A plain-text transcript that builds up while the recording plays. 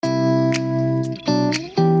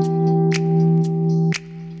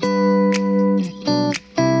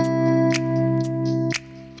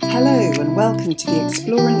welcome to the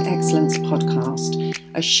Exploring Excellence podcast,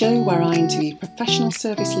 a show where I interview professional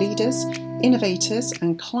service leaders, innovators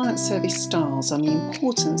and client service stars on the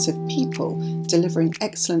importance of people delivering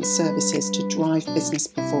excellent services to drive business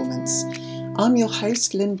performance. I'm your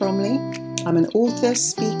host, Lynn Bromley. I'm an author,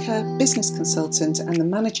 speaker, business consultant and the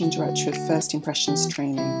Managing Director of First Impressions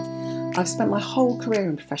Training. I've spent my whole career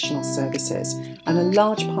in professional services and a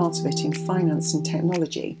large part of it in finance and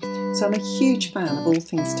technology, so I'm a huge fan of all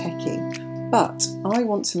things techie. But I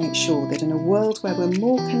want to make sure that in a world where we're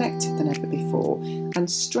more connected than ever before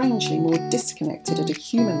and strangely more disconnected at a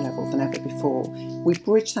human level than ever before, we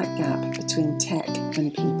bridge that gap between tech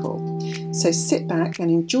and people. So sit back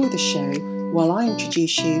and enjoy the show while I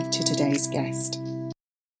introduce you to today's guest.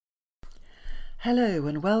 Hello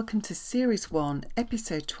and welcome to Series 1,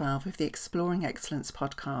 Episode 12 of the Exploring Excellence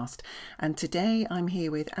podcast. And today I'm here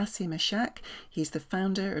with Asim Ashak. He's the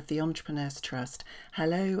founder of the Entrepreneurs Trust.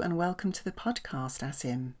 Hello and welcome to the podcast,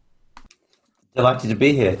 Asim. Delighted to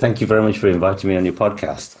be here. Thank you very much for inviting me on your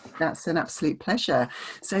podcast. That's an absolute pleasure.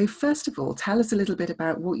 So first of all, tell us a little bit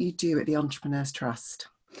about what you do at the Entrepreneurs Trust.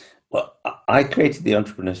 Well, I created the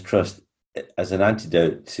Entrepreneurs Trust as an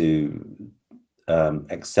antidote to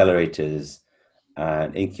accelerators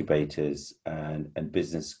and incubators and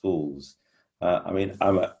business schools. I'm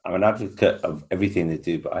an advocate of everything they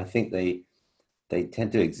do, but I think they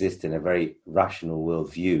tend to exist in a very rational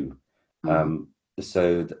worldview.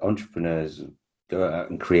 So the entrepreneurs go out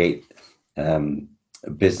and create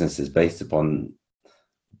businesses based upon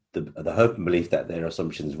the hope and belief that their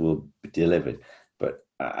assumptions will be delivered. But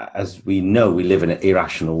as we know, we live in an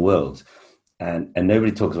irrational world, and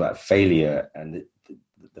nobody talks about failure and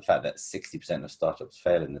the fact that 60% of startups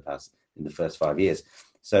fail in the first 5 years.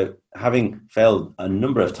 So having failed a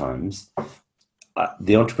number of times,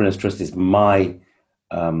 the Entrepreneurs Trust is my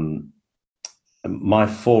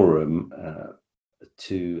forum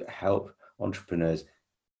to help entrepreneurs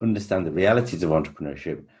understand the realities of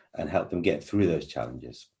entrepreneurship and help them get through those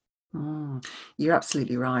challenges. You're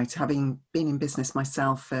absolutely right. Having been in business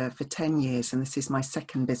myself for 10 years, and this is my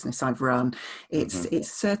second business I've run, it's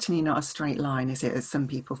certainly not a straight line, is it, as some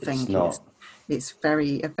people think? It's not. It's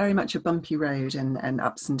very much a bumpy road and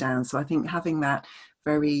ups and downs. So I think having that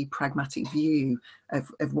very pragmatic view of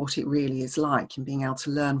what it really is like and being able to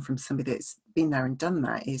learn from somebody that's been there and done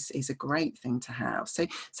that is a great thing to have. So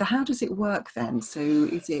how does it work then? So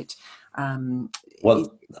is it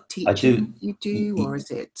teaching you do, or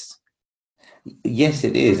is it? Yes,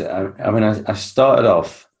 it is. I started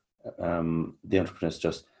off the Entrepreneurs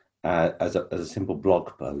Trust as a simple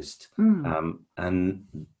blog post, and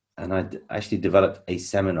I actually developed a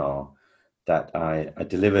seminar that I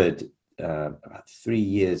delivered about 3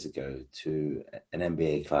 years ago to an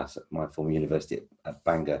MBA class at my former university at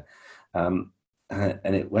Bangor, and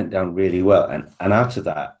it went down really well. And out of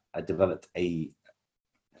that, I developed a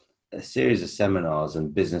series of seminars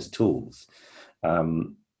and business tools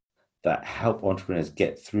that help entrepreneurs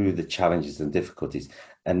get through the challenges and difficulties.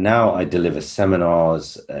 And now I deliver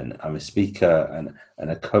seminars, and I'm a speaker and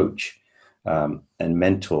a coach and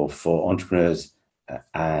mentor for entrepreneurs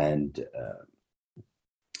and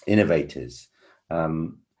innovators.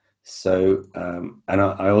 And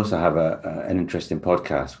I also have an interesting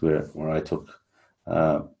podcast where I talk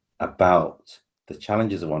about the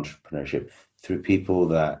challenges of entrepreneurship with people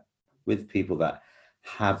that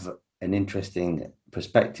have an interesting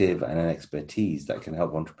perspective and an expertise that can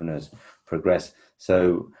help entrepreneurs progress.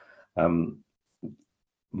 So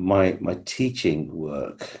my teaching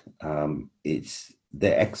work, it's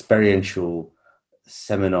the experiential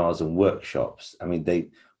seminars and workshops.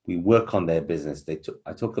 We work on their business.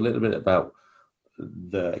 I talk a little bit about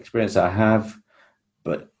the experience I have,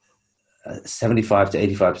 but 75 to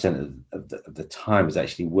 85% of the time is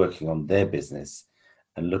actually working on their business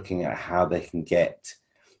and looking at how they can get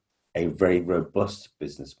a very robust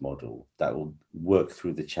business model that will work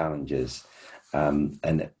through the challenges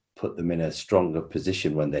and put them in a stronger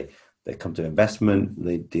position when they come to investment.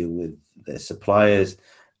 They deal with their suppliers,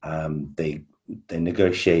 they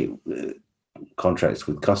negotiate contracts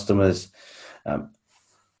with customers.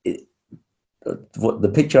 What the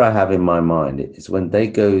picture I have in my mind is when they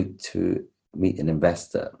go to meet an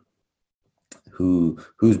investor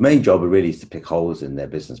whose main job really is to pick holes in their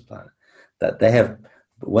business plan, that they have.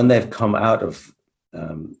 When they've come out of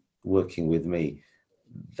working with me,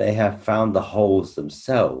 they have found the holes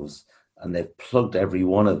themselves and they've plugged every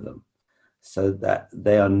one of them, so that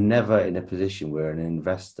they are never in a position where an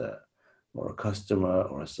investor or a customer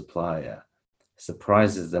or a supplier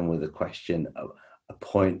surprises them with a question, a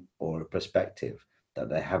point or a perspective that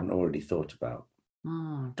they haven't already thought about.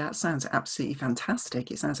 That sounds absolutely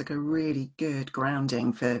fantastic. It sounds like a really good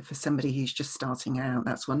grounding for somebody who's just starting out.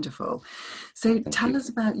 That's wonderful. So Thank tell you. us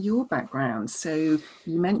about your background. So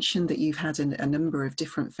you mentioned that you've had a number of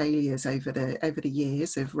different failures over the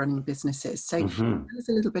years of running businesses. So Hmm. tell us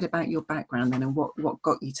a little bit about your background then, and what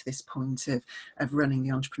got you to this point of running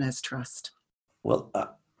the Entrepreneurs Trust. Well,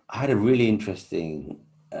 I had a really interesting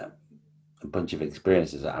bunch of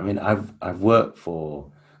experiences. I mean, I've worked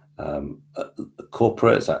for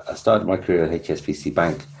corporates. I started my career at HSBC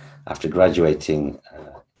Bank after graduating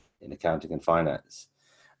in accounting and finance.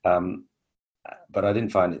 Um, but I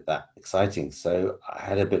didn't find it that exciting. So I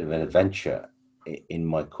had a bit of an adventure in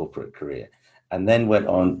my corporate career, and then went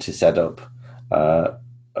on to set up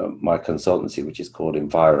my consultancy, which is called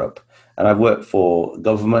EnviroUp. And I've worked for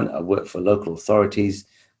government, I've worked for local authorities,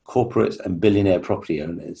 corporates, and billionaire property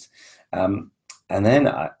owners. Um, and then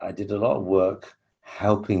I did a lot of work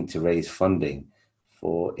helping to raise funding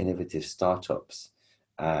for innovative startups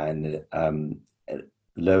and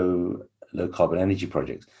low low carbon energy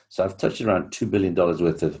projects. So I've touched around $2 billion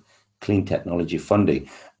worth of clean technology funding,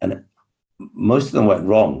 and most of them went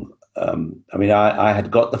wrong. I mean, I had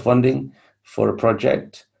got the funding for a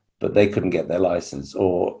project, but they couldn't get their license,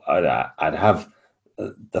 or I'd have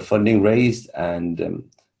the funding raised, and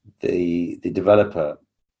the developer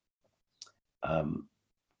um,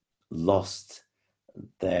 lost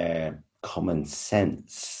their common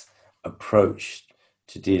sense approach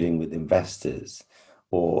to dealing with investors.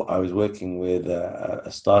 Or I was working with a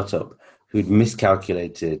startup who'd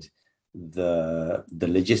miscalculated the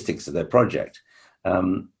logistics of their project.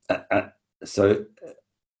 So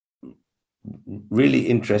really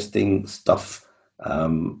interesting stuff.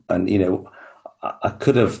 And I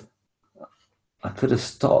could have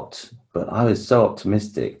stopped, but I was so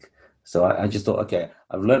optimistic. So I just thought, okay,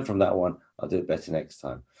 I've learned from that one. I'll do it better next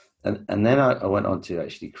time. And then I went on to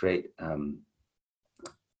actually create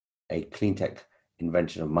a clean tech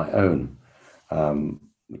invention of my own,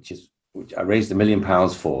 which I raised £1 million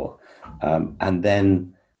for, and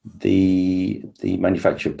then the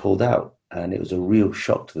manufacturer pulled out, and it was a real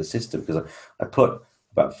shock to the system because I put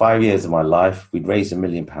about 5 years of my life. We'd raised £1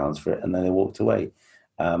 million for it, and then they walked away.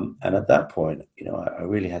 And at that point, I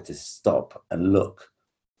really had to stop and look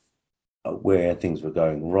at where things were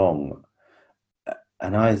going wrong.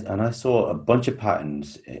 And I saw a bunch of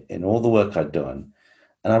patterns in all the work I'd done,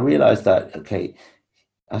 and I realized that, okay,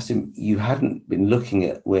 Asim, you hadn't been looking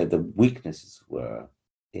at where the weaknesses were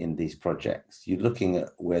in these projects. You're looking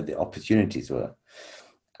at where the opportunities were,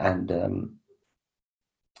 and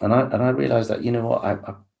I realized that, you know what,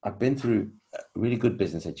 I've been through really good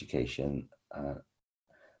business education,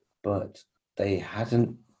 but they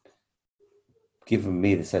hadn't given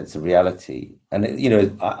me the sense of reality. And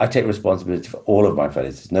I take responsibility for all of my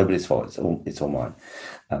failures. It's nobody's fault. It's all mine.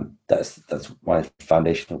 That's my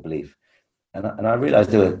foundational belief. And I realized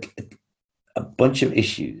there were a bunch of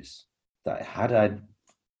issues that, had I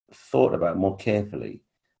thought about more carefully,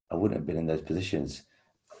 I wouldn't have been in those positions.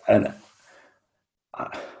 And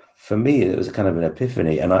for me, it was a kind of an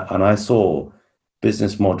epiphany. And I saw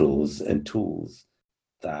business models and tools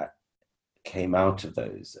that came out of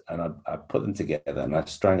those, and I put them together, and I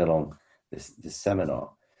strung along this seminar.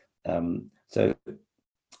 So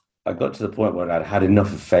I got to the point where I'd had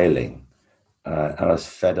enough of failing, and I was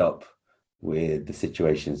fed up with the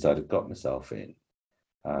situations that I'd got myself in.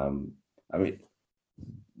 I mean,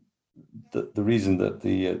 the reason that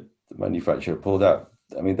the manufacturer pulled out,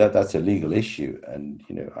 I mean, that's a legal issue, and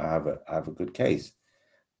I have a good case,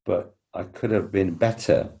 but I could have been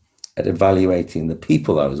better at evaluating the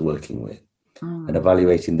people I was working with and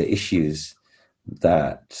evaluating the issues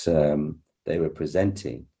that they were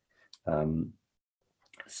presenting.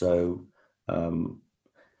 So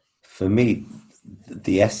for me,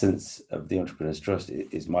 the essence of the Entrepreneurs Trust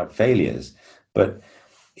is my failures, but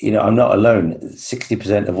I'm not alone.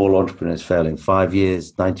 60% of all entrepreneurs fail in 5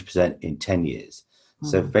 years, 90% in 10 years.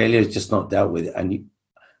 So failure is just not dealt with. And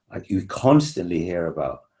you constantly hear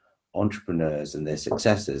about entrepreneurs and their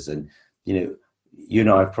successes. And, you and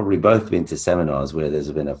I have probably both been to seminars where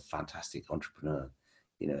there's been a fantastic entrepreneur,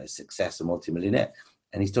 a success, a multimillionaire.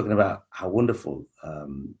 And he's talking about how wonderful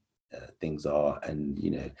things are. And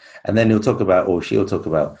then he'll talk about, or she'll talk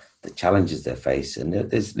about, the challenges they face. And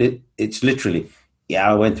it's literally,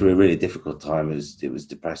 yeah, I went through a really difficult time. It was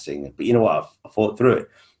depressing, but you know what? I fought through it.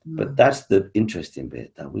 But that's the interesting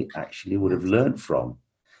bit that we actually would have learned from,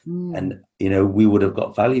 and we would have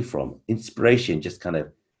got value from. Inspiration just kind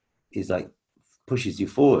of is like pushes you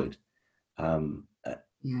forward.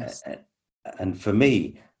 Yes. And for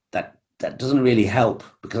me, that doesn't really help,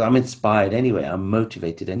 because I'm inspired anyway. I'm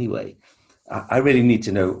motivated anyway. I really need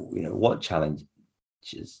to know, what challenges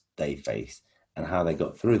they face and how they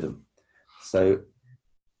got through them. So,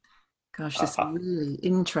 Gosh, there's some really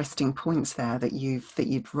interesting points there that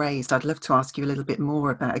you've raised. I'd love to ask you a little bit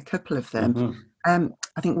more about a couple of them. mhm,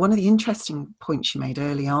 I think one of the interesting points you made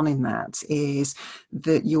early on in that is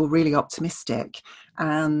that you're really optimistic,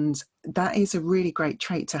 and that is a really great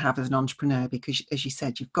trait to have as an entrepreneur because, as you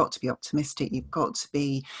said, you've got to be optimistic, you've got to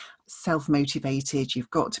be self-motivated, you've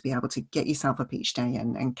got to be able to get yourself up each day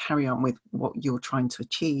and carry on with what you're trying to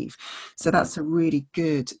achieve. So mhm. that's a really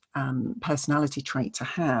good personality trait to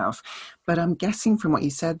have. But I'm guessing from what you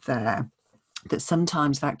said there that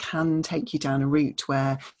sometimes that can take you down a route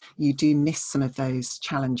where you do miss some of those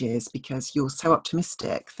challenges because you're so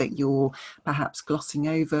optimistic that you're perhaps glossing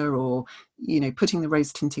over or putting the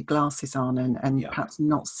rose tinted glasses on and Yeah. perhaps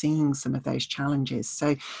not seeing some of those challenges.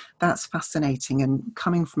 So that's fascinating, and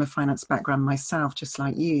coming from a finance background myself, just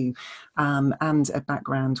like you, and a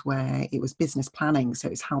background where it was business planning, so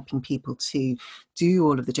it's helping people to do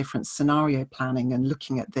all of the different scenario planning and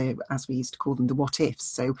looking at the, as we used to call them, the what ifs.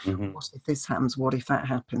 So Hmm. what if this happens? What if that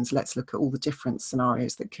happens? Let's look at all the different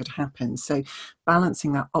scenarios that could happen. So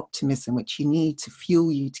balancing that optimism, which you need to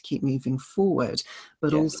fuel you to keep moving forward,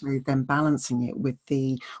 but Yes. also then balancing it with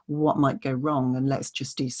the what might go wrong, and let's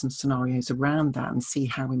just do some scenarios around that and see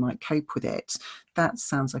how we might cope with it. That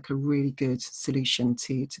sounds like a really good solution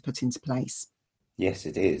to put into place. Yes,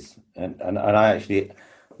 it is. And I actually,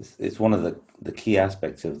 it's one of the key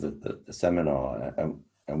aspects of the seminar.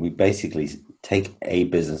 And we basically take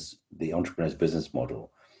the entrepreneur's business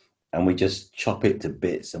model, and we just chop it to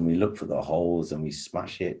bits and we look for the holes and we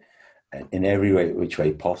smash it in every way, which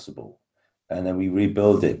way possible. And then we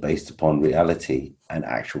rebuild it based upon reality and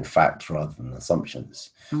actual facts rather than assumptions.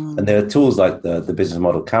 And Mm, there are tools like the business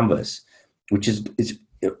model canvas, which is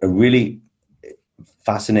a really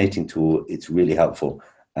fascinating tool. It's really helpful,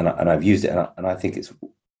 and I've used it, and I think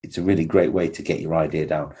it's a really great way to get your idea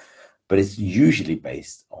down. But it's usually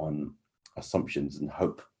based on assumptions and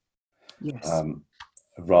hope, yes. um,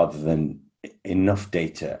 rather than enough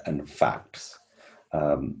data and facts.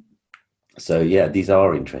 Um, so yeah, these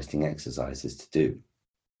are interesting exercises to do.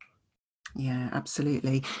 Yeah,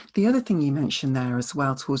 absolutely. The other thing you mentioned there as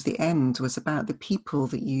well towards the end was about the people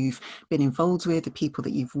that you've been involved with, the people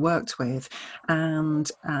that you've worked with. And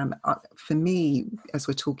for me, as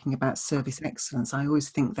we're talking about service excellence, I always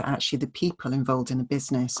think that actually the people involved in a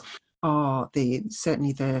business are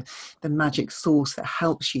certainly the magic source that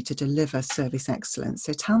helps you to deliver service excellence.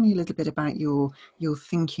 So tell me a little bit about your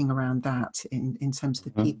thinking around that in terms of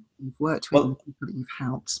the Mhm. people you've worked with and Well, the people that you've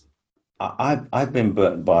helped. I've been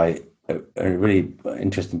burnt by a really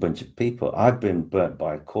interesting bunch of people. I've been burnt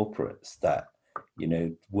by corporates that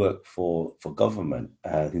work for government,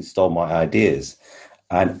 who stole my ideas,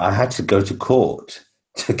 and I had to go to court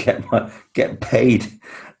to get paid.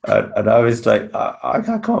 And I was like, I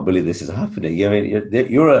can't believe this is happening. I mean,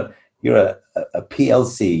 you're a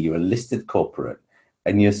PLC, you're a listed corporate,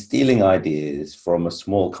 and you're stealing ideas from a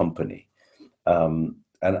small company. And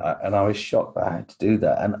I was shocked that I had to do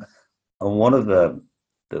that. And one of the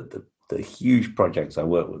huge projects I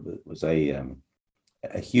worked with was a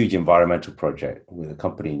huge environmental project with a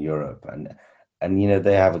company in Europe, and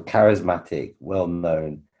they have a charismatic,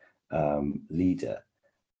 well-known leader,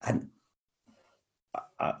 and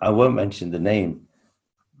I won't mention the name,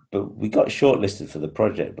 but we got shortlisted for the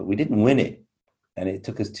project, but we didn't win it, and it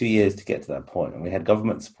took us 2 years to get to that point, and we had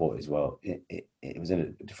government support as well. It was in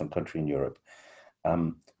a different country in Europe.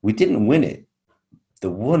 We didn't win it. The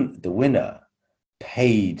winner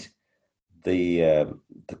paid the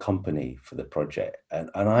company for the project, and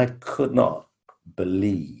I could not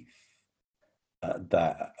believe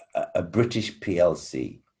that a British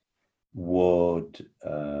PLC would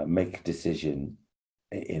make a decision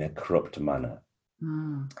in a corrupt manner.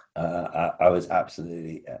 Mm, I was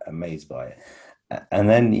absolutely amazed by it. And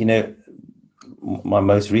then, my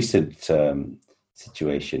most recent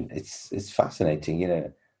situation, it's fascinating.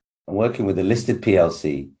 I'm working with a listed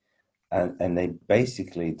PLC, and they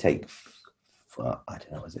basically take, I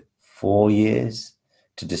don't know, was it 4 years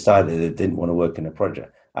to decide that they didn't want to work in a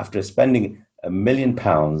project after spending £1 million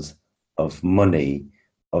of money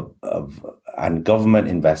of and government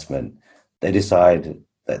investment. They decide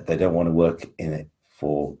that they don't want to work in it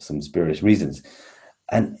for some spurious reasons.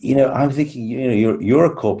 And I'm thinking, you're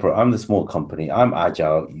a corporate. I'm the small company. I'm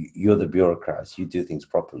agile. You're the bureaucrats. You do things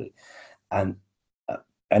properly, and uh,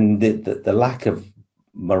 and the lack of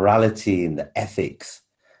morality and the ethics,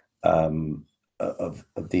 of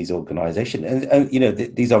these organizations, and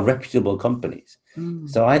these are reputable companies. mm.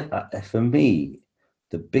 So for me,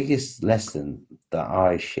 the biggest lesson that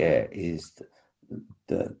I share is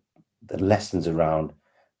the lessons around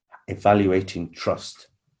evaluating trust.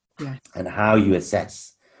 Yeah. And how you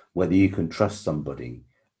assess whether you can trust somebody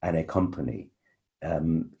and a company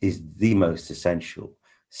is the most essential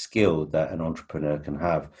skill that an entrepreneur can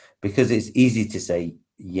have, because it's easy to say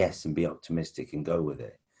yes and be optimistic and go with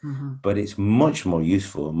it. Mm-hmm. But it's much more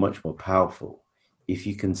useful and much more powerful if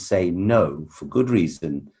you can say no for good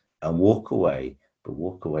reason and walk away, but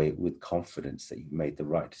walk away with confidence that you've made the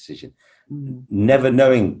right decision. Never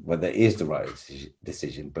knowing whether it is the right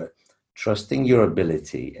decision, but trusting your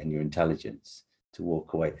ability and your intelligence to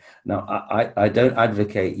walk away. Now, I don't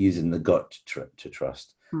advocate using the gut to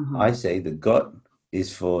trust. Mm-hmm. I say the gut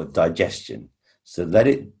is for digestion. So let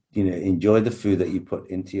it, enjoy the food that you put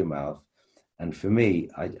into your mouth. And for me,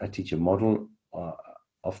 I teach a model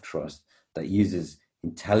of trust that uses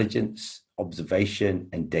intelligence, observation,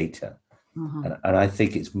 and data. Mm-hmm. And I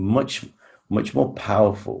think it's much, much more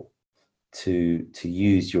powerful to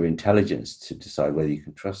use your intelligence to decide whether you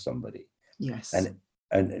can trust somebody. Yes.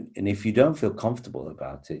 And if you don't feel comfortable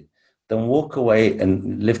about it, then walk away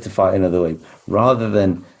and live to fight another way, rather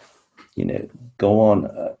than, go on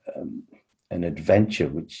an adventure,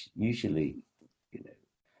 which usually,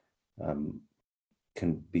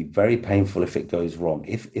 can be very painful if it goes wrong.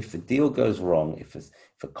 If a deal goes wrong, if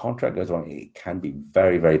a contract goes wrong, it can be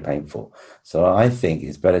very, very painful. So I think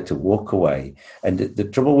it's better to walk away. And the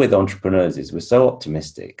trouble with entrepreneurs is we're so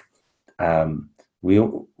optimistic.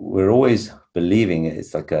 We're always believing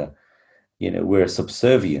it's like we're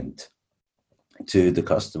subservient to the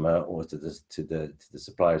customer or to the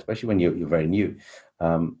supplier, especially when you're very new.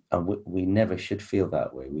 And we never should feel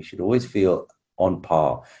that way. We should always feel on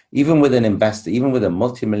par, even with an investor, even with a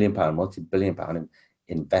multi-million-pound, multi-billion-pound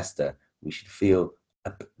investor. We should feel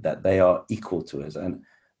that they are equal to us. And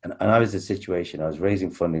I was in a situation, I was raising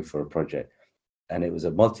funding for a project, and it was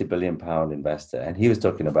a multi-billion-pound investor, and he was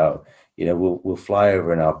talking about, we'll fly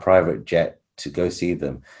over in our private jet to go see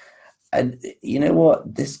them. And you know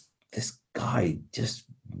what, this guy just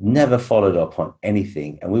never followed up on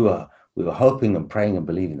anything, and we were hoping and praying and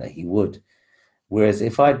believing that he would. Whereas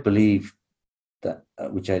if I'd believed that,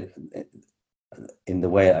 which I, in the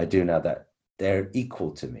way I do now, that they're equal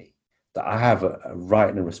to me, that I have a right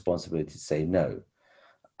and a responsibility to say no,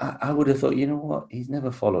 I would have thought, you know what, he's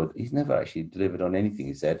never actually delivered on anything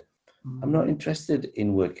he said. I'm not interested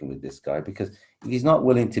in working with this guy, because if he's not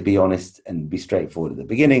willing to be honest and be straightforward at the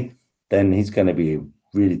beginning, then he's going to be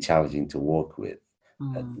really challenging to work with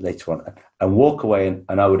later on, and walk away.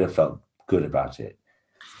 And I would have felt good about it.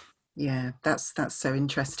 Yeah, that's so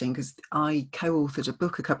interesting, because I co-authored a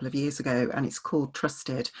book a couple of years ago, and it's called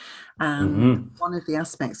Trusted. And one of the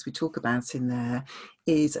aspects we talk about in there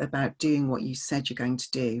is about doing what you said you're going to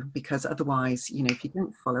do, because otherwise, if you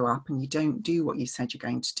don't follow up and you don't do what you said you're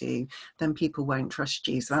going to do, then people won't trust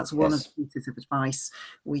you. So that's one of the pieces of advice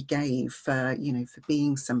we gave for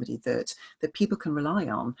being somebody that people can rely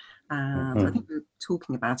on. And I think we were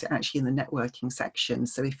talking about it actually in the networking section.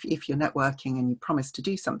 So if you're networking and you promise to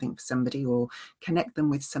do something for somebody, or connect them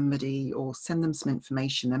with somebody, or send them some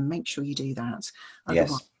information, then make sure you do that.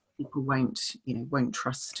 Otherwise, people won't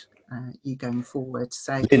trust you going forward.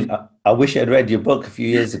 So, Lynn, I wish I'd read your book a few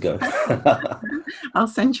years ago. I'll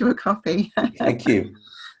send you a copy. Thank you.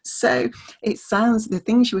 So it sounds, the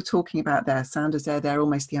things you were talking about there sound as though they're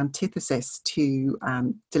almost the antithesis to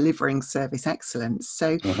delivering service excellence.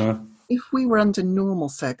 So if we were under normal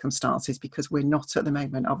circumstances, because we're not at the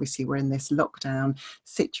moment, obviously we're in this lockdown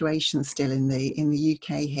situation still in the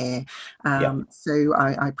UK here. So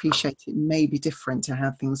I appreciate it may be different to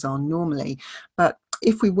how things are normally, but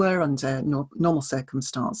if we were under normal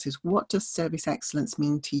circumstances, what does service excellence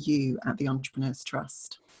mean to you at the Entrepreneurs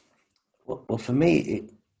Trust? Well, for me,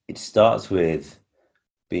 it starts with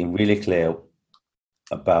being really clear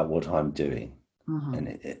about what I'm doing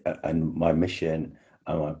and my mission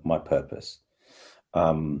and my purpose.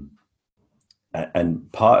 And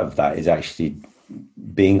part of that is actually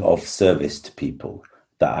being of service to people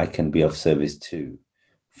that I can be of service to,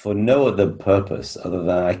 for no other purpose other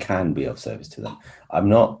than I can be of service to them.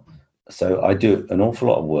 So I do an awful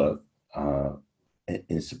lot of work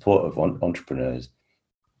in support of entrepreneurs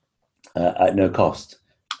at no cost,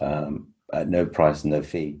 at no price, no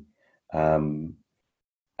fee. And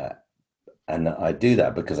I do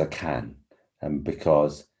that because I can, and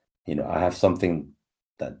because, I have something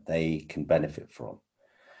that they can benefit from.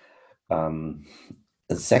 And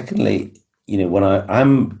secondly, when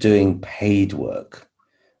I'm doing paid work,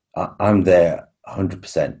 I'm there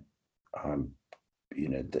 100%. I'm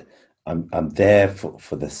there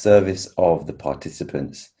for the service of the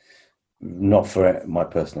participants not for my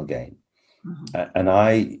personal gain. Mm-hmm. And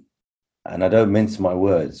I don't mince my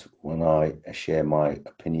words when I share my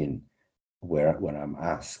opinion when I'm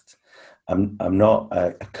asked. I'm not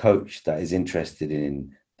a coach that is interested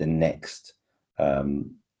in the next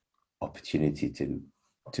opportunity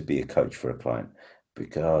to be a coach for a client,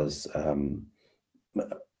 because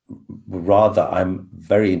rather I'm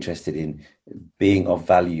very interested in being of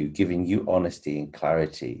value, giving you honesty and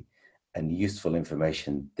clarity and useful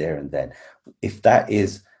information there and then. If that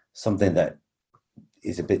is something that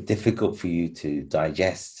is a bit difficult for you to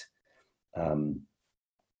digest,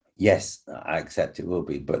 yes, I accept it will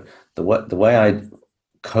be. But the way I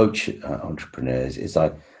coach entrepreneurs is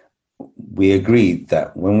we agree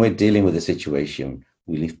that when we're dealing with a situation,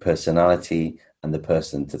 we leave personality and the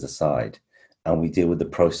person to the side, and we deal with the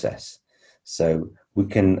process. So we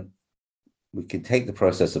can take the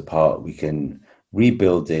process apart, we can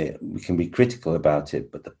rebuild it, we can be critical about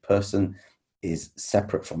it, but the person is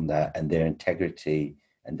separate from that, and their integrity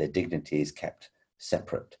and their dignity is kept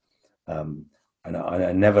separate. And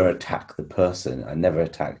I never attack the person, I never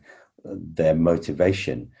attack their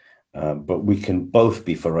motivation, but we can both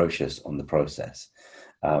be ferocious on the process.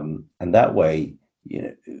 And that way,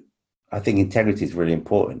 I think integrity is really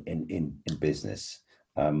important in business.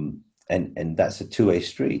 And that's a two-way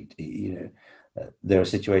street. There are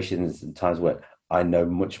situations and times where I know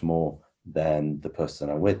much more than the person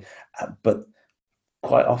I'm with, but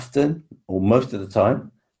quite often, or most of the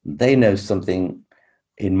time, they know something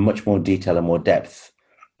in much more detail and more depth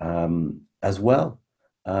as well.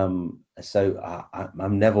 So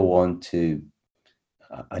I'm never one to.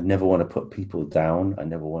 I never want to put people down. I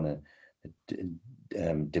never want to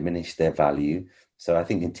diminish their value. So I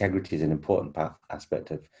think integrity is an important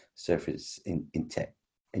aspect of service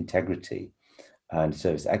integrity and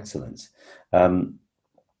service excellence.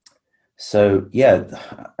 So yeah,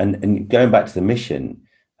 and going back to the mission,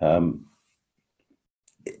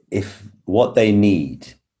 if what they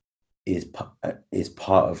need is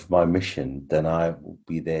part of my mission, then I will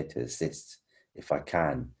be there to assist if I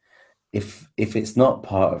can. If it's not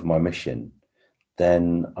part of my mission,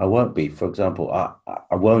 then I won't be. For example, I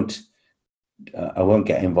won't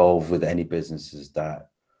get involved with any businesses that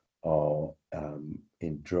are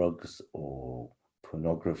in drugs or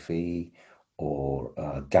pornography or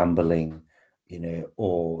gambling,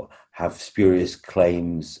 or have spurious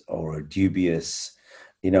claims or are dubious.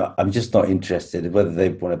 I'm just not interested. Whether they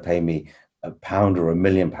want to pay me £1 or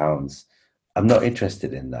 £1,000,000, I'm not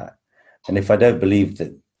interested in that. And if I don't believe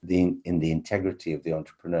that in the integrity of the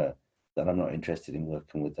entrepreneur, then I'm not interested in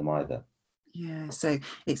working with them either. Yeah, so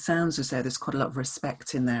it sounds as though there's quite a lot of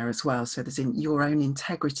respect in there as well. So there's in your own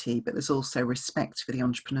integrity, but there's also respect for the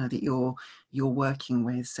entrepreneur that you're working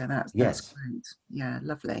with. So that's Yes. great. Yeah,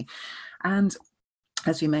 lovely. And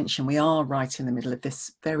as we mentioned, we are right in the middle of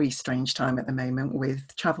this very strange time at the moment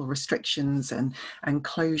with travel restrictions and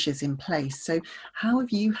closures in place. So how have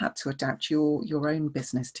you had to adapt your own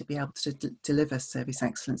business to be able to deliver service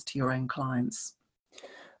excellence to your own clients?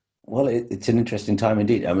 Well, it's an interesting time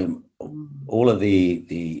indeed. I mean, all of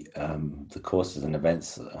the courses and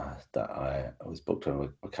events that I was booked on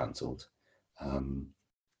were cancelled.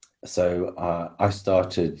 So I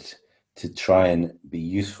started to try and be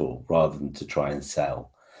useful rather than to try and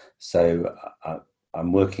sell. So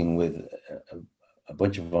I'm working with a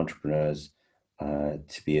bunch of entrepreneurs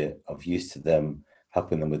to be of use to them,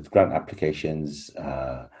 helping them with grant applications,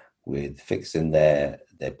 with fixing their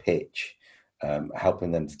pitch,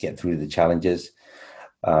 helping them to get through the challenges.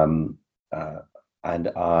 And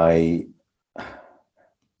I'm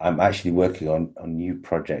actually working on new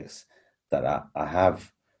projects that I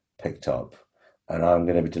have picked up, and I'm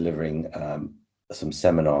going to be delivering some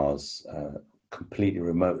seminars completely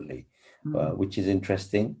remotely, which is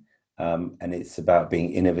interesting. And it's about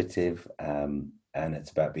being innovative, and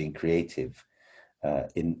it's about being creative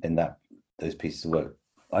in those pieces of work.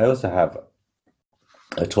 I also have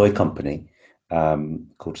a toy company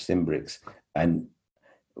called Cymbrix, and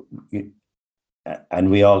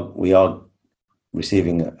we are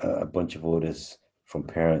receiving a bunch of orders from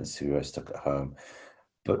parents who are stuck at home.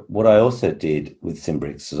 But what I also did with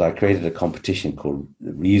Cymbrix is I created a competition called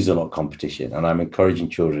the Reuse or Not competition, and I'm encouraging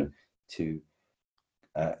children to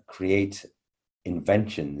create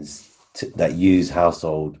inventions that use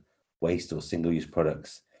household waste or single-use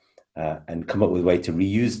products and come up with a way to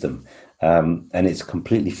reuse them. And it's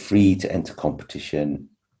completely free to enter competition.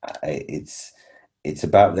 It's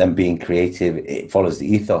about them being creative. It follows the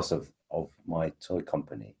ethos of my toy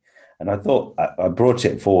company. And I thought I brought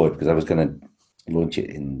it forward because I was going to launch it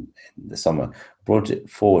in the summer. Brought it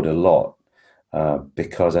forward a lot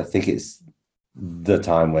because I think it's the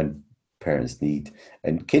time when parents need,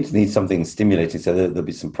 and kids need something stimulating. So there'll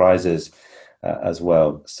be some prizes as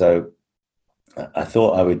well. So I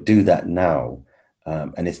thought I would do that now.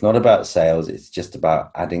 And it's not about sales, it's just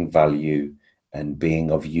about adding value and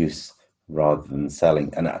being of use rather than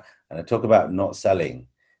selling. And I talk about not selling.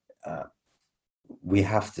 We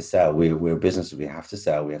have to sell. We're a business, we have to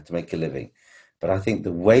sell, we have to make a living. But I think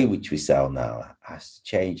the way which we sell now has to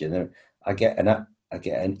change. And then I get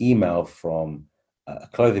an email from a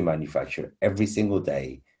clothing manufacturer every single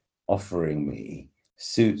day offering me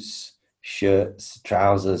suits, shirts,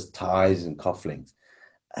 trousers, ties, and cufflinks.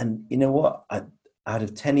 And you know what? Out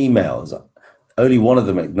of 10 emails, only one of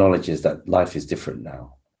them acknowledges that life is different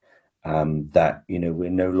now. That, we're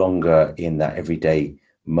no longer in that everyday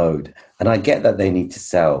mode. And I get that they need to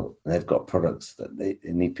sell. They've got products that they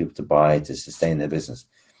need people to buy to sustain their business.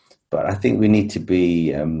 But I think we need to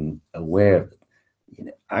be aware,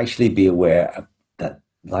 actually be aware that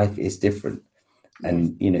life is different.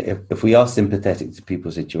 And, if we are sympathetic to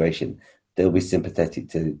people's situation, they'll be sympathetic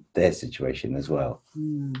to their situation as well.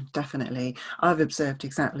 Definitely. I've observed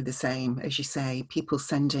exactly the same. As you say, people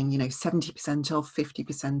sending, 70% off,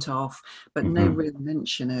 50% off, but no real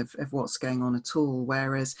mention of what's going on at all.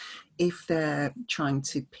 Whereas if they're trying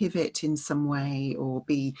to pivot in some way or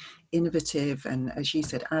be innovative and, as you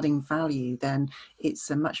said, adding value, then it's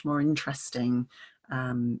a much more interesting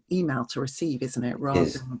email to receive, isn't it? Rather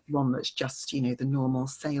than one that's just, the normal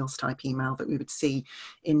sales type email that we would see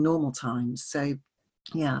in normal times. So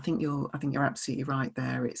yeah, I think you're absolutely right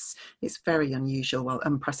there. It's very unusual, well,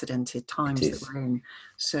 unprecedented times that we're in.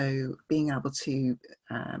 So being able to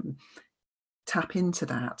tap into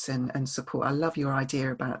that and support. I love your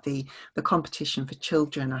idea about the competition for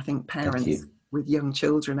children. I think parents with young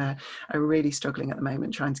children are really struggling at the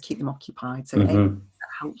moment, trying to keep them occupied. So anything that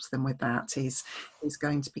helps them with that is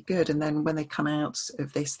going to be good. And then when they come out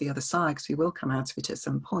of this, the other side, because we will come out of it at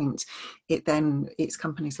some point, it's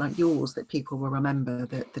companies like yours that people will remember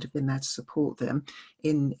that have been there to support them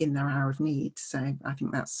in their hour of need. So I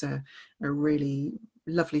think that's a really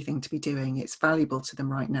lovely thing to be doing. It's valuable to them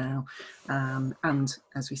right now. And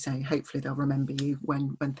as we say, hopefully they'll remember you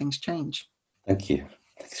when things change. Thank you.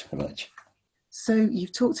 Thanks very much. So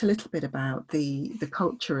you've talked a little bit about the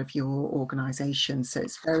culture of your organisation. So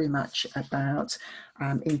it's very much about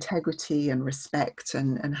integrity and respect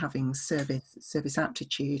and having service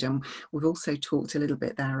aptitude. And we've also talked a little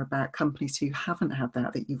bit there about companies who haven't had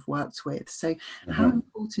that you've worked with. So how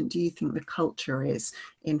important do you think the culture is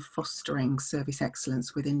in fostering service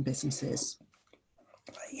excellence within businesses?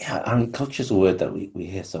 Yeah, I mean, culture is a word that we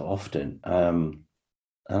hear so often. And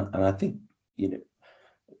I think,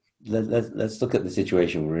 let's look at the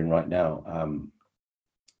situation we're in right now.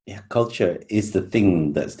 Culture is the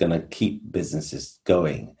thing that's going to keep businesses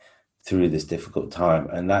going through this difficult time,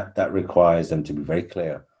 and that requires them to be very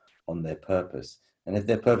clear on their purpose. And if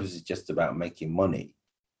their purpose is just about making money,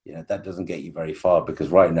 that doesn't get you very far, because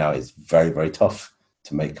right now it's very, very tough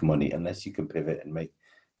to make money unless you can pivot and make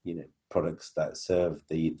products that serve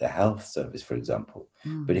the health service, for example.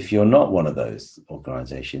 But if you're not one of those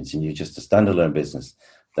organizations and you're just a standalone business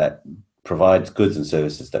that provides goods and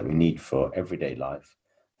services that we need for everyday life,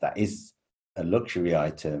 that is a luxury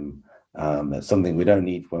item, that's something we don't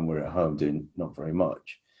need when we're at home doing not very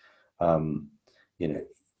much.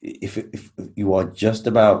 If you are just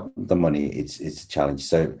about the money, it's a challenge.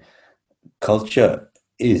 So culture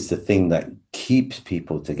is the thing that keeps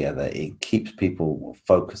people together. It keeps people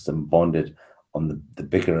focused and bonded on the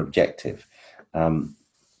bigger objective. And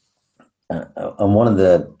one of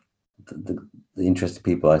the interesting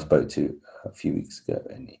people I spoke to a few weeks ago,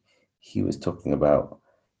 and he was talking about,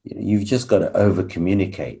 you've just got to over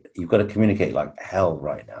communicate. You've got to communicate like hell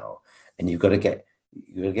right now, and you've got to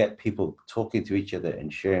get people talking to each other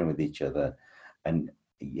and sharing with each other. And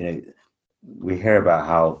we hear about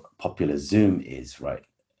how popular Zoom is right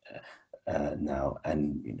now,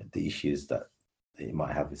 and the issues that they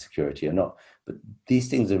might have with security or not. But these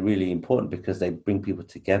things are really important because they bring people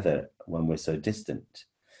together when we're so distant.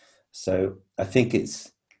 So I think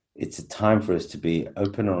it's a time for us to be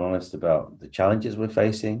open and honest about the challenges we're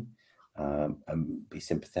facing, and be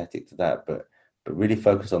sympathetic to that, but really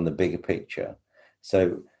focus on the bigger picture.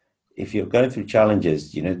 So if you're going through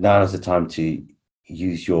challenges, now is the time to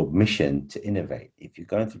use your mission to innovate. If you're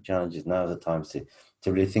going through challenges, now is the time to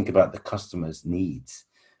really think about the customer's needs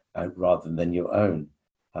rather than your own.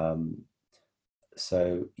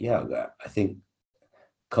 So yeah, I think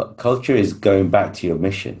culture is going back to your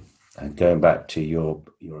mission and going back to your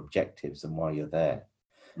objectives and why you're there,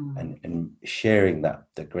 and sharing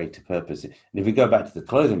the greater purpose. And if we go back to the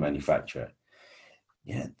clothing manufacturer,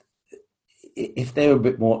 if they were a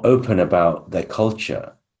bit more open about their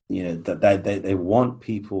culture, you know, that they want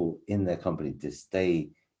people in their company to stay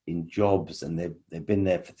in jobs, and they've been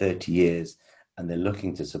there for 30 years, and they're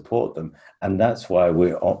looking to support them, and that's why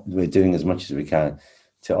we're doing as much as we can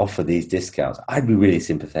to offer these discounts. I'd be really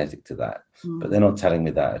sympathetic to that, but they're not telling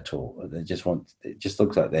me that at all. They just want. It just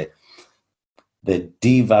looks like they're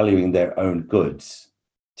devaluing their own goods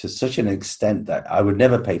to such an extent that I would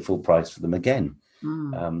never pay full price for them again.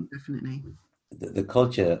 Definitely. The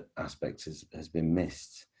culture aspect has been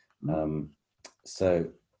missed. So,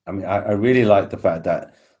 I mean, I really like the fact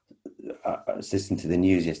that I was listening to the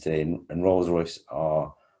news yesterday, and Rolls-Royce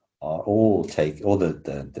are all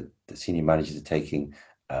the senior managers are taking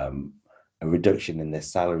a reduction in their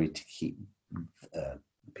salary to keep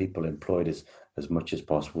people employed as much as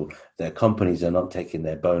possible. Their companies are not taking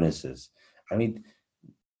their bonuses. I mean,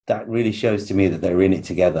 that really shows to me that they're in it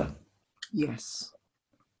together. Yes.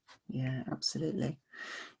 Yeah, absolutely.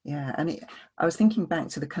 Yeah, and I was thinking back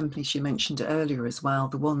to the companies you mentioned earlier as well,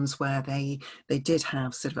 the ones where they did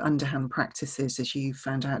have sort of underhand practices, as you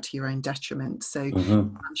found out to your own detriment. So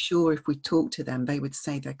I'm sure if we talked to them, they would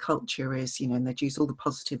say their culture is, you know, and they'd use all the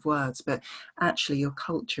positive words, but actually your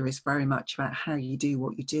culture is very much about how you do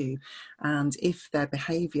what you do. And if their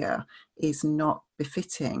behaviour is not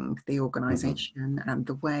befitting the organisation and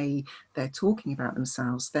the way they're talking about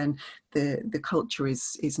themselves, then the culture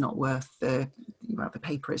is not worth the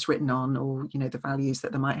paper it's written on, or you know, the values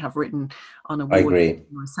that they might have written on a wall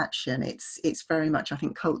reception. It's very much, I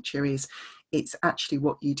think, culture is, it's actually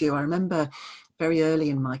what you do. I remember very early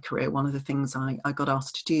in my career, one of the things I got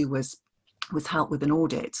asked to do was help with an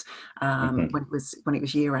audit when it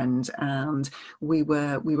was year end, and we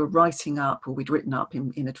were writing up, or we'd written up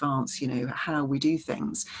in advance, you know, how we do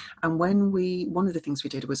things. And one of the things we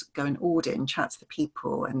did was go and audit and chat to the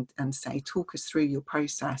people and say, talk us through your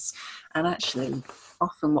process. And actually,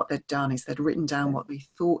 often what they'd done is they'd written down what they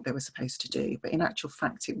thought they were supposed to do, but in actual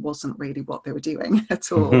fact it wasn't really what they were doing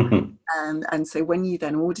at all. And so when you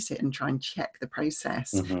then audit it and try and check the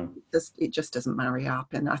process, it just doesn't marry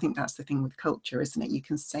up. And I think that's the thing with culture, isn't it? You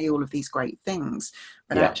can say all of these great things,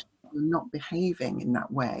 but actually you're not behaving in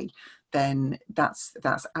that way, then that's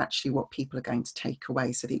actually what people are going to take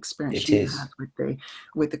away. So the experience you had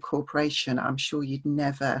with the corporation, I'm sure you'd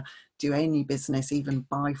never do any business, even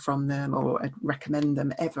buy from them or recommend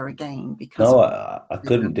them ever again, because I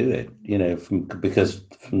couldn't do it, you know, because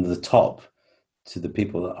from the top to the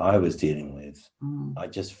people that I was dealing with, I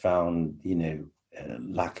just found, you know, a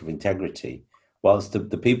lack of integrity. Whilst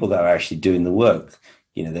the people that are actually doing the work,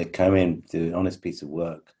 you know, they come in, do an honest piece of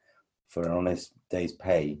work for an honest day's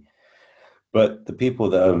pay. But the people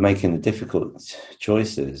that are making the difficult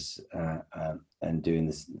choices and doing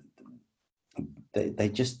this, they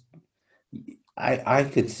just, I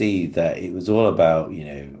could see that it was all about, you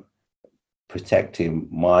know, protecting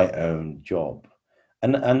my own job.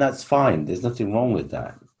 And that's fine. There's nothing wrong with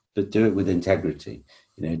that. But do it with integrity.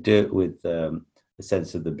 You know, do it with a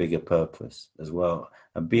sense of the bigger purpose as well.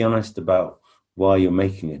 And be honest about why you're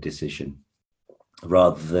making a decision,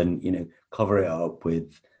 rather than, you know, cover it up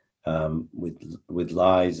with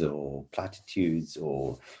lies or platitudes,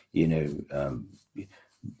 or, you know,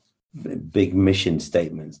 big mission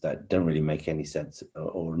statements that don't really make any sense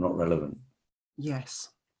or are not relevant. Yes.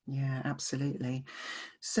 Yeah, absolutely.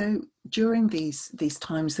 So during these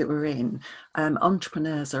times that we're in,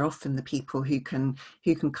 entrepreneurs are often the people who can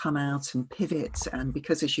come out and pivot, and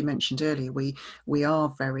because, as you mentioned earlier, we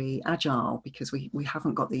are very agile, because we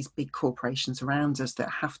haven't got these big corporations around us that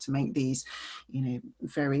have to make these, you know,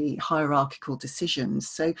 very hierarchical decisions.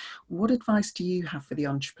 So what advice do you have for the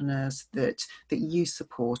entrepreneurs that you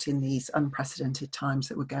support in these unprecedented times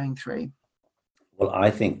that we're going through? Well, I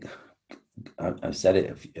think I've said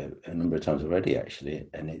it a number of times already, actually,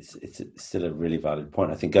 and it's still a really valid point.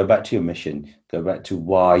 I think go back to your mission, go back to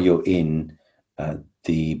why you're in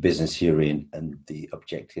the business you're in, and the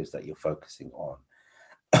objectives that you're focusing on.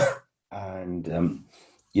 And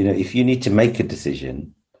you know, if you need to make a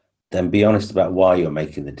decision, then be honest about why you're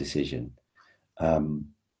making the decision,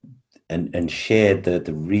 and share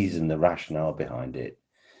the reason, the rationale behind it,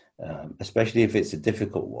 especially if it's a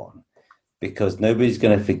difficult one. Because nobody's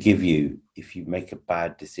going to forgive you if you make a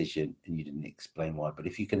bad decision and you didn't explain why. But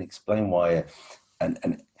if you can explain why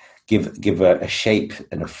and give a shape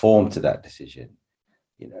and a form to that decision,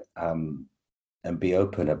 you know, and be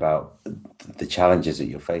open about the challenges that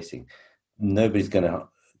you're facing, nobody's going to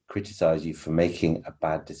criticize you for making a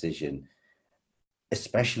bad decision,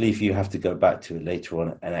 especially if you have to go back to it later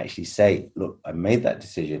on and actually say, look, I made that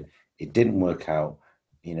decision, it didn't work out,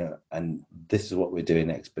 you know, and this is what we're doing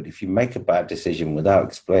next. But if you make a bad decision without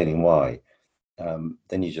explaining why,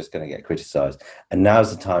 then you're just going to get criticized. And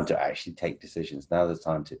now's the time to actually take decisions. Now's the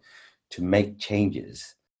time to make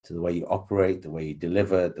changes to the way you operate, the way you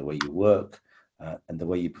deliver, the way you work, and the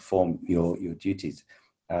way you perform your duties.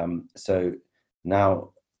 So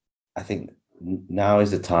now, I think now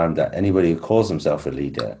is the time that anybody who calls himself a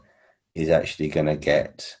leader is actually going to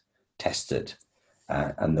get tested.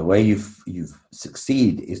 And the way you've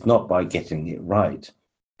succeed is not by getting it right,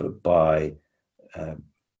 but by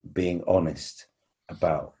being honest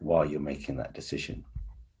about why you're making that decision.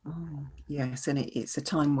 Oh, yes, and it's a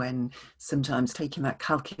time when sometimes taking that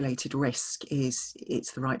calculated risk it's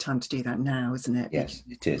the right time to do that now, isn't it? Yes,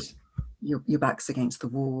 it is. Your back's against the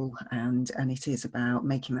wall, and it is about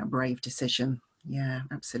making that brave decision. Yeah,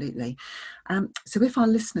 absolutely. So if our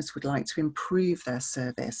listeners would like to improve their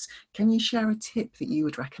service, can you share a tip that you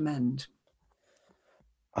would recommend?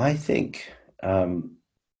 I think have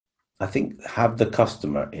the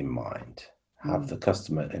customer in mind. Have the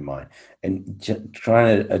customer in mind, and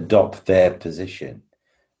trying to adopt their position,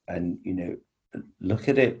 and look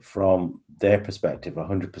at it from their perspective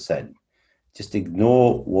 100%. Just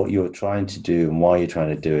ignore what you're trying to do and why you're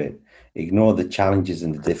trying to do it. Ignore the challenges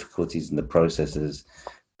and the difficulties and the processes,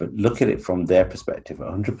 but look at it from their perspective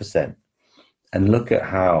 100%, and look at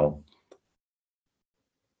how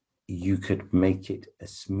you could make it a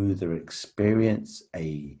smoother experience,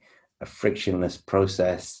 a frictionless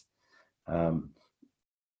process.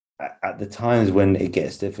 At the times when it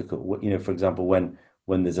gets difficult, for example,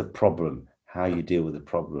 when there's a problem, how you deal with the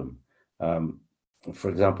problem. For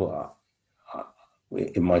example,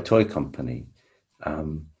 in my toy company,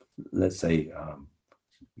 let's say,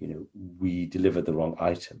 we deliver the wrong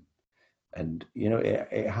item, and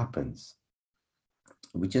it happens.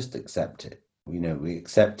 We just accept it. We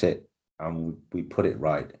accept it, and we put it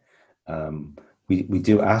right. We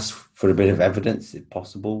do ask for a bit of evidence, if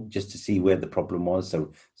possible, just to see where the problem was,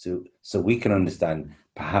 so we can understand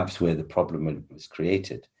perhaps where the problem was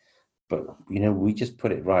created. But we just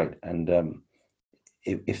put it right. And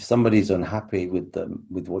if somebody's unhappy with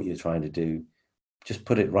what you're trying to do, just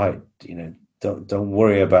put it right. Don't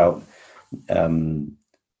worry about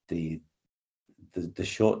the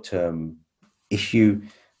short-term issue,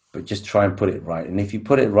 but just try and put it right. And if you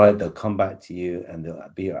put it right, they'll come back to you and they'll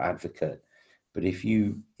be your advocate. But if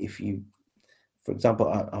you, for example,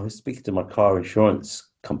 I was speaking to my car insurance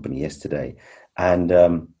company yesterday, and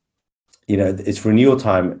it's renewal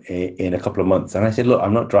time in a couple of months, and I said, look,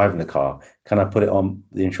 I'm not driving the car. Can I put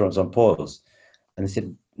the insurance on pause? And they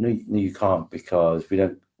said, no, you can't, because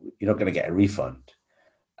you're not going to get a refund.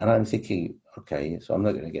 And I'm thinking, okay, so I'm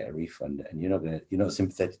not going to get a refund, and you're not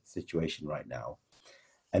sympathetic to the situation right now.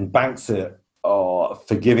 And banks are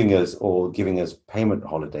forgiving us or giving us repayment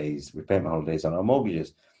holidays on our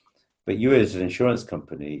mortgages. But you as an insurance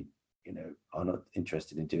company, are not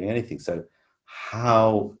interested in doing anything. So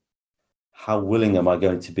how willing am I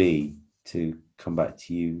going to be to come back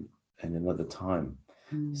to you in another time?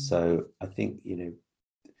 So I think,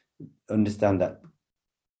 understand that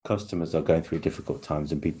customers are going through difficult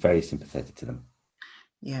times and be very sympathetic to them.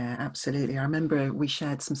 Yeah, absolutely. I remember we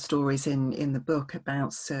shared some stories in the book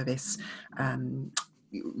about service,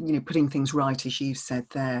 putting things right, as you said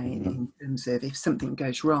there, in terms of if something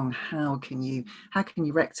goes wrong, how can you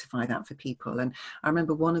rectify that for people? And I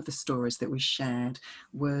remember one of the stories that we shared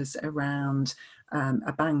was around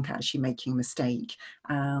a bank actually making a mistake,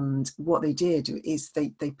 and what they did is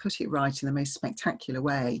they put it right in the most spectacular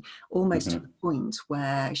way, almost to the point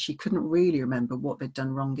where she couldn't really remember what they'd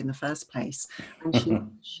done wrong in the first place, and she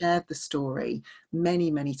shared the story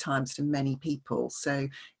many times to many people, so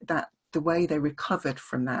that the way they recovered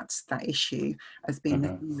from that issue has been the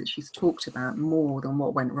thing that she's talked about more than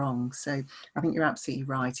what went wrong. So I think you're absolutely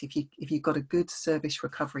right. If you've got a good service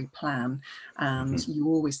recovery plan, and you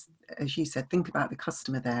always, as you said, think about the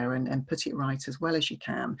customer there and put it right as well as you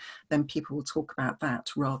can, then people will talk about that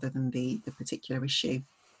rather than the particular issue.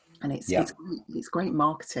 And it's great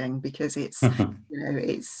marketing, because it's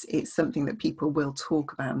it's something that people will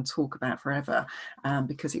talk about forever,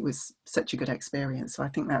 because it was such a good experience. So I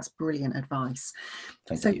think that's brilliant advice.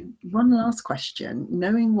 Thank you. One last question: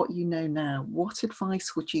 knowing what you know now, what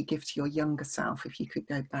advice would you give to your younger self if you could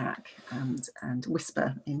go back and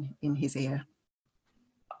whisper in his ear?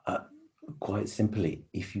 Quite simply,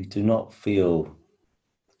 if you do not feel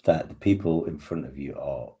that the people in front of you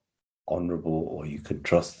are honorable or you could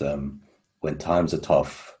trust them when times are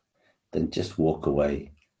tough, then just walk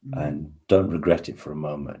away and don't regret it for a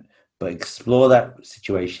moment. But explore that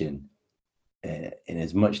situation in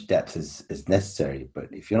as much depth as necessary.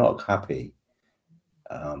 But if you're not happy,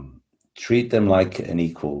 treat them like an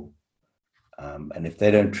equal. And if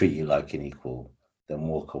they don't treat you like an equal, then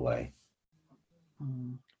walk away.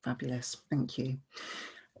 Fabulous. Thank you.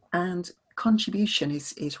 And contribution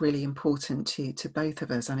is really important to both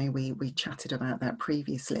of us. I know we chatted about that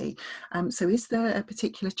previously. So is there a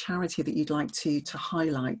particular charity that you'd like to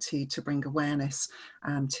highlight to bring awareness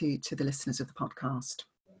to the listeners of the podcast?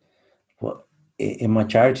 Well, in my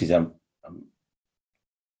charities, I'm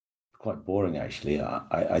quite boring actually.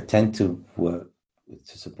 I tend to work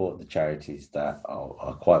to support the charities that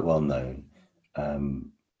are quite well known,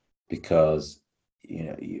 because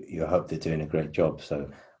you hope they're doing a great job. So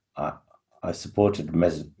I supported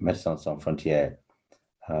Médecins Sans Frontières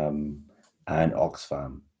and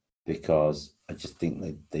Oxfam because I just think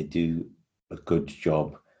that they do a good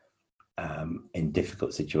job in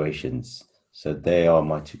difficult situations. So they are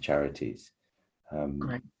my two charities.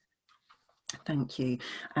 Great. Thank you.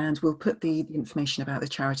 And we'll put the information about the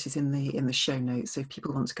charities in the show notes. So if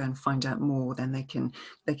people want to go and find out more, then they can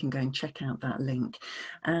go and check out that link.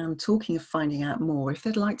 And talking of finding out more, if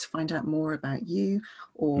they'd like to find out more about you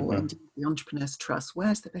or indeed the Entrepreneurs Trust,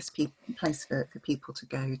 where's the best place for people to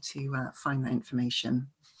go to find that information?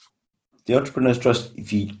 The Entrepreneurs Trust,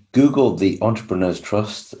 if you Google the Entrepreneurs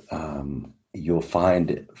Trust, you'll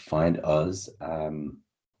find us.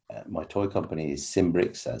 My toy company is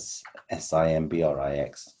Simbrix, that's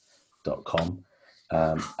SIMBRIX.com.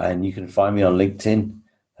 And you can find me on LinkedIn.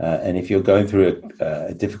 And if you're going through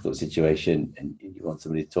a difficult situation and you want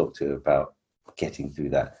somebody to talk to about getting through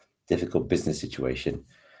that difficult business situation,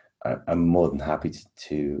 I'm more than happy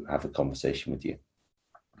to have a conversation with you.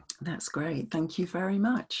 That's great. Thank you very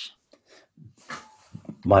much.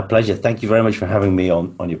 My pleasure. Thank you very much for having me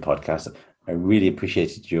on your podcast. I really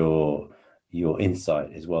appreciated your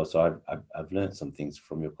insight as well. So I've learned some things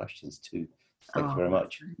from your questions too. Thank you very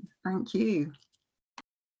much. Thank you.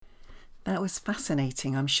 That was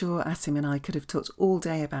fascinating. I'm sure Asim and I could have talked all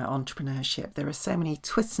day about entrepreneurship. There are so many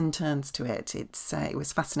twists and turns to it. It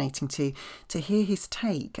was fascinating to hear his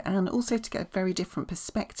take and also to get a very different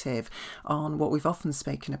perspective on what we've often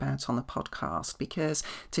spoken about on the podcast, because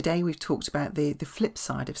today we've talked about the flip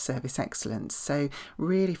side of service excellence. So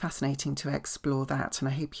really fascinating to explore that, and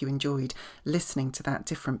I hope you enjoyed listening to that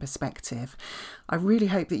different perspective. I really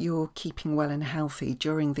hope that you're keeping well and healthy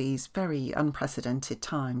during these very unprecedented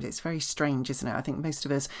times. It's very strange, isn't it? I think most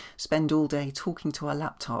of us spend all day talking to our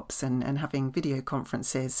laptops and having video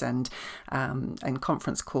conferences and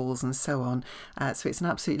conference calls and so on. So it's an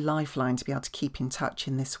absolute lifeline to be able to keep in touch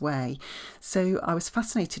in this way. So I was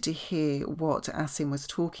fascinated to hear what Asim was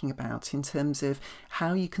talking about in terms of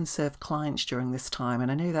how you can serve clients during this time.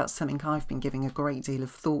 And I know that's something I've been giving a great deal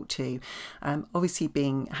of thought to. Obviously,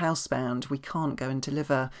 being housebound, we can't go and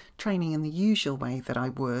deliver training in the usual way that I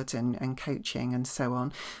would and coaching and so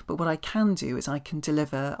on. But what I can do is I can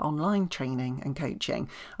deliver online training and coaching.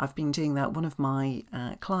 I've been doing that. One of my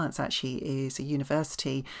clients actually is a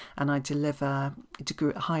university, and I deliver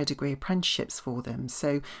a higher degree apprenticeships for them.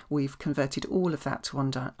 So we've converted all of that to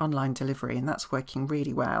online delivery, and that's working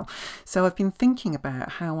really well. So I've been thinking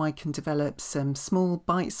about how I can develop some small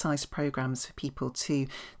bite-sized programs for people to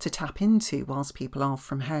tap into whilst people are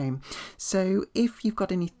from home. So if you've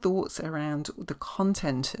got any thoughts around the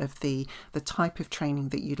content of the type of training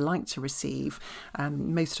that you'd like to receive,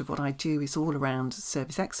 most of what I do is all around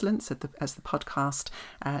service excellence, as the podcast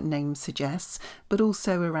name suggests, but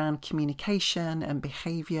also around communication and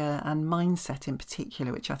behaviour and mindset in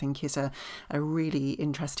particular, which I think is a really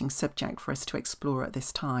interesting subject for us to explore at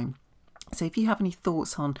this time. So if you have any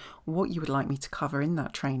thoughts on what you would like me to cover in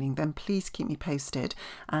that training, then please keep me posted,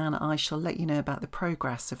 and I shall let you know about the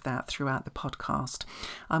progress of that throughout the podcast.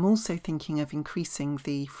 I'm also thinking of increasing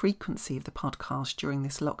the frequency of the podcast during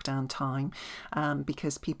this lockdown time,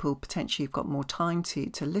 because people potentially have got more time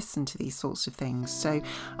to listen to these sorts of things. So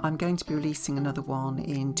I'm going to be releasing another one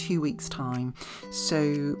in 2 weeks' time.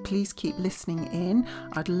 So please keep listening in.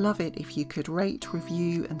 I'd love it if you could rate,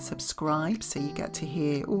 review and subscribe so you get to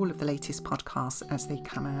hear all of the latest podcasts as they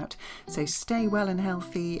come out. So stay well and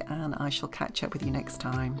healthy, and I shall catch up with you next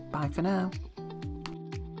time. Bye for now.